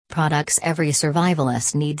products every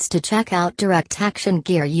survivalist needs to check out. Direct Action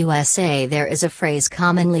Gear USA. There is a phrase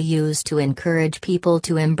commonly used to encourage people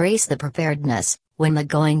to embrace the preparedness. When the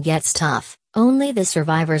going gets tough, only the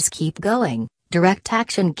survivors keep going. Direct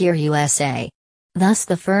Action Gear USA. Thus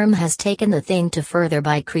the firm has taken the thing to further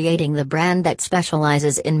by creating the brand that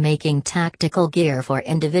specializes in making tactical gear for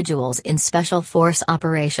individuals in special force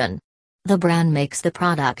operation. The brand makes the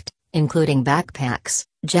product, including backpacks,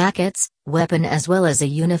 jackets, weapon as well as a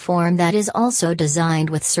uniform that is also designed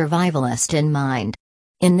with survivalist in mind.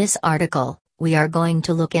 In this article, we are going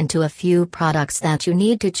to look into a few products that you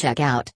need to check out.